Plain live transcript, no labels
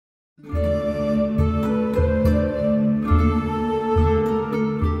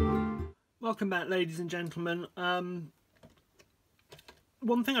Welcome back, ladies and gentlemen. One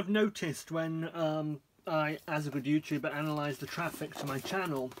thing I've noticed when I, as a good YouTuber, analyse the traffic to my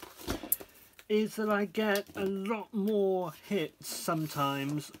channel is that I get a lot more hits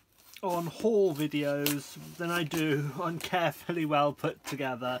sometimes on haul videos than I do on carefully well put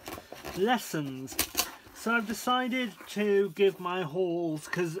together lessons. So I've decided to give my hauls,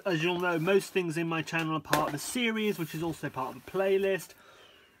 because as you'll know, most things in my channel are part of a series, which is also part of a playlist.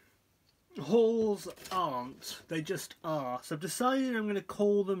 Hauls aren't, they just are. So I've decided I'm going to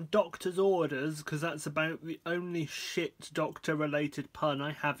call them Doctor's Orders, because that's about the only shit doctor related pun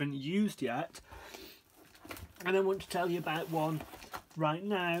I haven't used yet. And I want to tell you about one right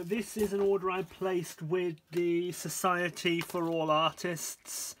now. This is an order I placed with the Society for All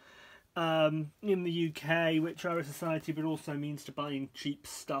Artists in the UK, which are a society but also means to buying cheap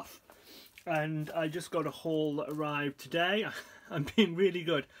stuff. And I just got a haul that arrived today. I'm being really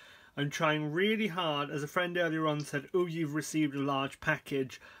good. I'm trying really hard. As a friend earlier on said, oh, you've received a large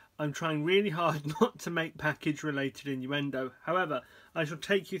package. I'm trying really hard not to make package related innuendo. However, I shall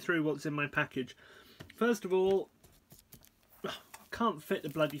take you through what's in my package. First of all, I can't fit the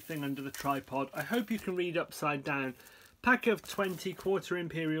bloody thing under the tripod. I hope you can read upside down. Pack of 20 quarter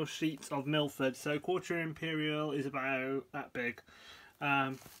imperial sheets of Milford. So quarter imperial is about that big.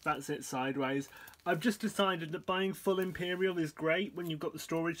 That's it sideways. I've just decided that buying full imperial is great when you've got the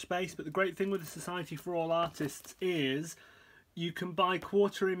storage space, but the great thing with the Society for All Artists is you can buy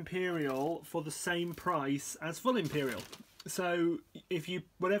quarter imperial for the same price as full imperial. So if you,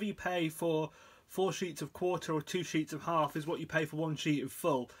 whatever you pay for 4 sheets of quarter or 2 sheets of half is what you pay for 1 sheet of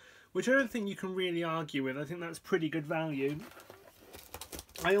full, which I don't think you can really argue with. I think that's pretty good value.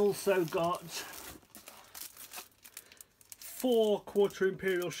 I also got 4 quarter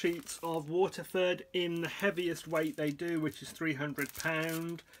imperial sheets of Waterford in the heaviest weight they do, which is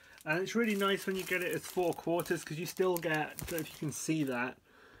 £300, and it's really nice when you get it as 4 quarters, because you still get, I don't know if you can see that,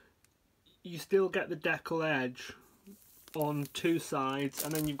 you still get the decal edge on 2 sides,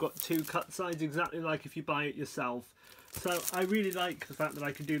 and then you've got 2 cut sides, exactly like if you buy it yourself. So I really like the fact that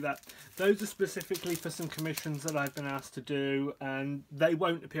I can do that. Those are specifically for some commissions that I've been asked to do, and they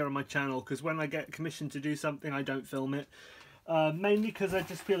won't appear on my channel, because when I get commissioned to do something I don't film it. Mainly because I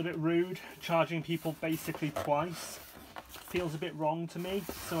just feel a bit rude charging people basically twice. Feels a bit wrong to me,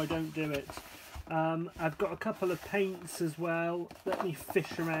 so I don't do it. I've got a couple of paints as well. Let me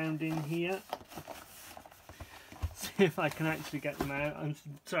fish around in here. See if I can actually get them out. I'm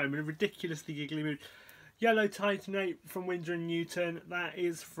sorry, I'm in a ridiculously giggly mood. Yellow Titanate from Winsor & Newton. That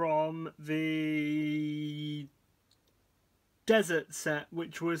is from the Desert set,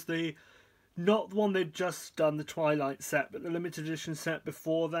 which was the not the one they'd just done, the Twilight set, but the limited edition set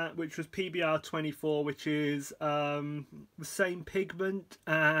before that, which was PBR 24, which is the same pigment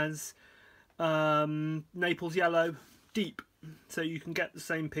as Naples Yellow Deep. So you can get the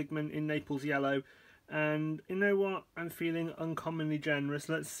same pigment in Naples Yellow. And you know what? I'm feeling uncommonly generous.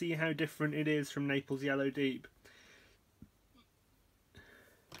 Let's see how different it is from Naples Yellow Deep.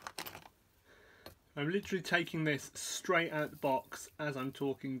 I'm literally taking this straight out the box as I'm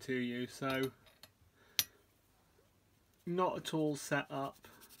talking to you, so not at all set up.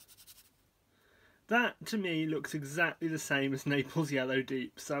 That to me looks exactly the same as Naples Yellow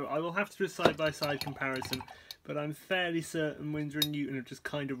Deep, so I will have to do a side-by-side comparison, but I'm fairly certain Winsor & Newton have just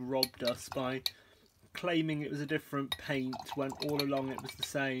kind of robbed us by claiming it was a different paint when all along it was the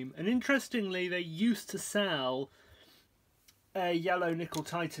same. And interestingly, they used to sell a yellow nickel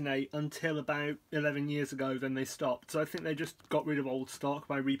titanate until about 11 years ago, then they stopped. So I think they just got rid of old stock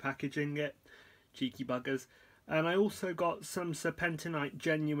by repackaging it. Cheeky buggers. And I also got some serpentinite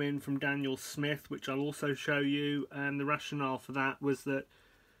genuine from Daniel Smith, which I'll also show you. And the rationale for that was that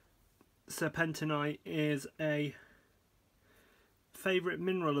serpentinite is a favourite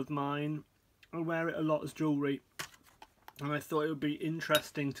mineral of mine. I wear it a lot as jewellery. And I thought it would be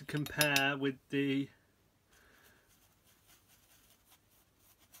interesting to compare with the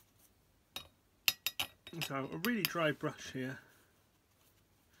so a really dry brush here.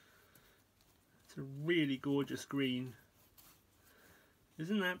 It's a really gorgeous green.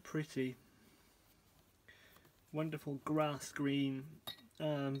 Isn't that pretty? Wonderful grass green.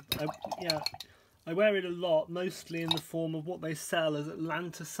 I wear it a lot, mostly in the form of what they sell as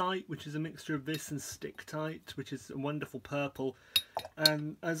Atlantisite, which is a mixture of this and Sticktite, which is a wonderful purple.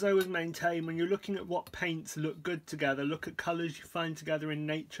 And as I always maintain, when you're looking at what paints look good together, look at colours you find together in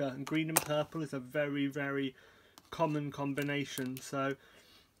nature, and green and purple is a very, very common combination. So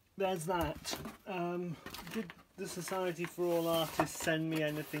there's that. Did the Society for All Artists send me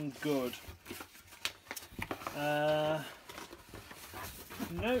anything good? No,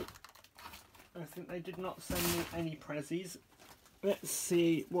 I think they did not send me any prezzies. Let's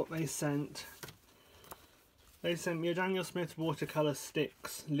see what they sent. They sent me a Daniel Smith watercolour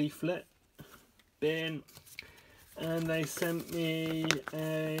sticks leaflet bin, and they sent me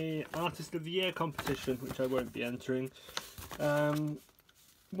a Artist of the Year competition, which I won't be entering.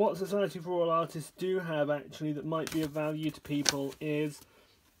 What Society for All Artists do have actually that might be of value to people is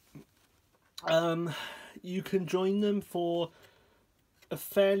you can join them for a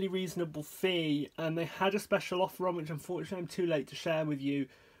fairly reasonable fee, and they had a special offer on which unfortunately I'm too late to share with you,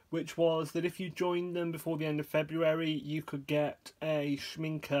 which was that if you joined them before the end of February you could get a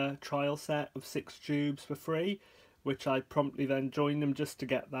Schminker trial set of 6 tubes for free, which I promptly then joined them just to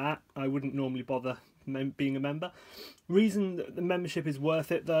get that. I wouldn't normally bother being a member. Reason that the membership is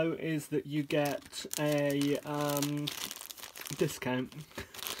worth it though is that you get a discount.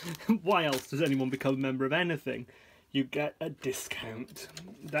 Why else does anyone become a member of anything? You get a discount.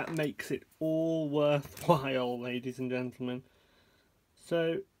 That makes it all worthwhile, ladies and gentlemen.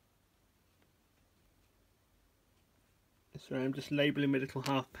 So, sorry, I'm just labelling my little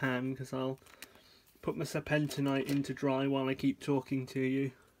half pan because I'll put my serpentinite into dry while I keep talking to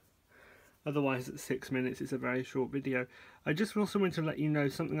you. Otherwise at 6 minutes it's a very short video. I just also want to let you know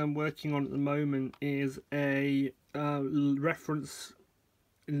something I'm working on at the moment is a reference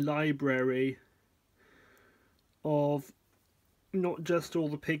library of not just all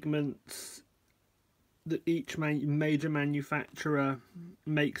the pigments that each major manufacturer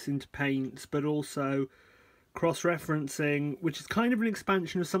makes into paints, but also cross-referencing, which is kind of an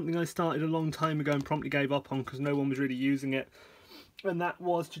expansion of something I started a long time ago and promptly gave up on because no one was really using it. And that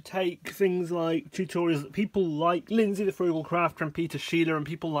was to take things like tutorials that people like Lindsay the Frugal Crafter and Peter Sheila and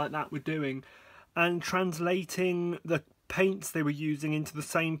people like that were doing, and translating the paints they were using into the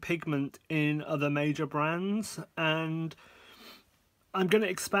same pigment in other major brands. And I'm going to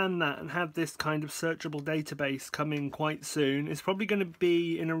expand that and have this kind of searchable database coming quite soon. It's probably going to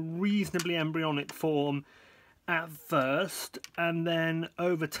be in a reasonably embryonic form at first, and then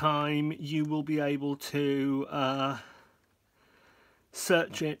over time you will be able to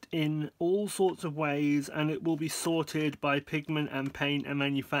search it in all sorts of ways, and it will be sorted by pigment and paint and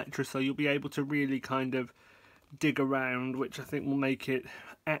manufacturer, so you'll be able to really kind of dig around, which I think will make it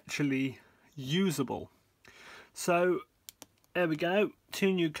actually usable. So there we go,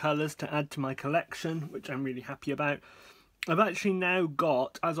 2 new colours to add to my collection, which I'm really happy about. I've actually now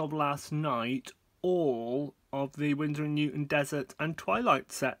got, as of last night, all of the Winsor & Newton Desert and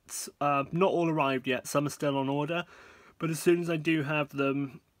Twilight sets. Not all arrived yet, some are still on order, but as soon as I do have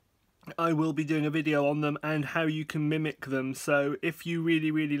them I will be doing a video on them and how you can mimic them. So if you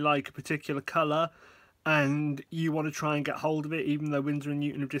really like a particular colour and you want to try and get hold of it, even though Winsor &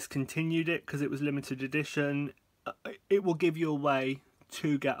 Newton have discontinued it because it was limited edition, it will give you a way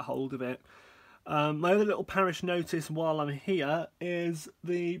to get hold of it. My other little parish notice while I'm here is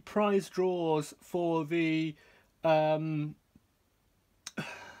the prize draws for the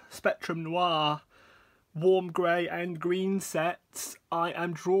Spectrum Noir warm grey and green sets. I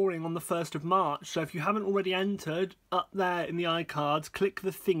am drawing on the 1st of March, so if you haven't already entered, up there in the iCards, click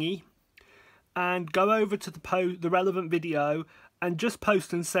the thingy and go over to the relevant video and just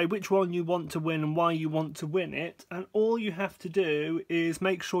post and say which one you want to win and why you want to win it. And all you have to do is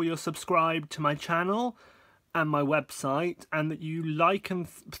make sure you're subscribed to my channel and my website, and that you like and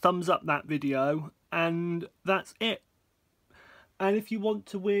thumbs up that video, and that's it. And if you want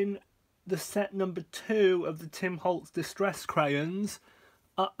to win the set number 2 of the Tim Holtz Distress crayons,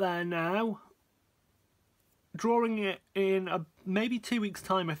 up there now, drawing it in maybe 2 weeks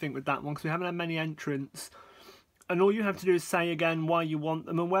time I think with that one, because we haven't had many entrants. And all you have to do is say again why you want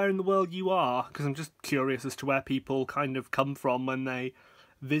them and where in the world you are, because I'm just curious as to where people kind of come from when they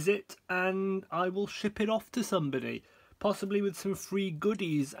visit, and I will ship it off to somebody, possibly with some free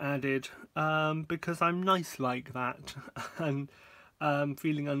goodies added, because I'm nice like that and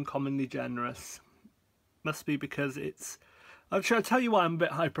feeling uncommonly generous. Must be because it's... I'll tell you why I'm a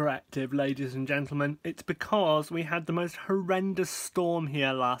bit hyperactive, ladies and gentlemen. It's because we had the most horrendous storm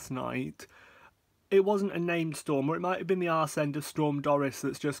here last night. It wasn't a named storm, or it might have been the arse end of Storm Doris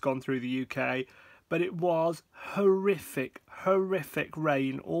that's just gone through the UK, but it was horrific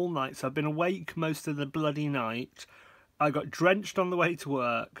rain all night. So I've been awake most of the bloody night. I got drenched on the way to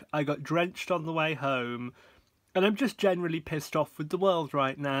work. I got drenched on the way home. And I'm just generally pissed off with the world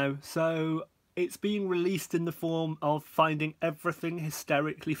right now. So it's being released in the form of finding everything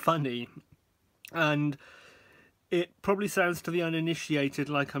hysterically funny. And It probably sounds to the uninitiated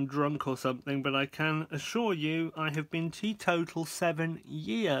like I'm drunk or something, but I can assure you I have been teetotal 7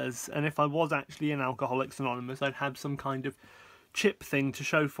 years. And if I was actually in Alcoholics Anonymous, I'd have some kind of chip thing to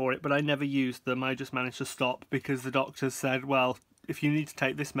show for it, but I never used them. I just managed to stop because the doctors said, well, if you need to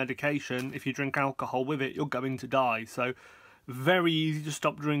take this medication, if you drink alcohol with it, you're going to die. So very easy to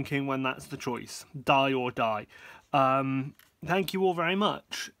stop drinking when that's the choice. Die or die. Thank you all very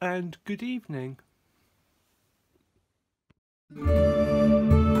much, and good evening.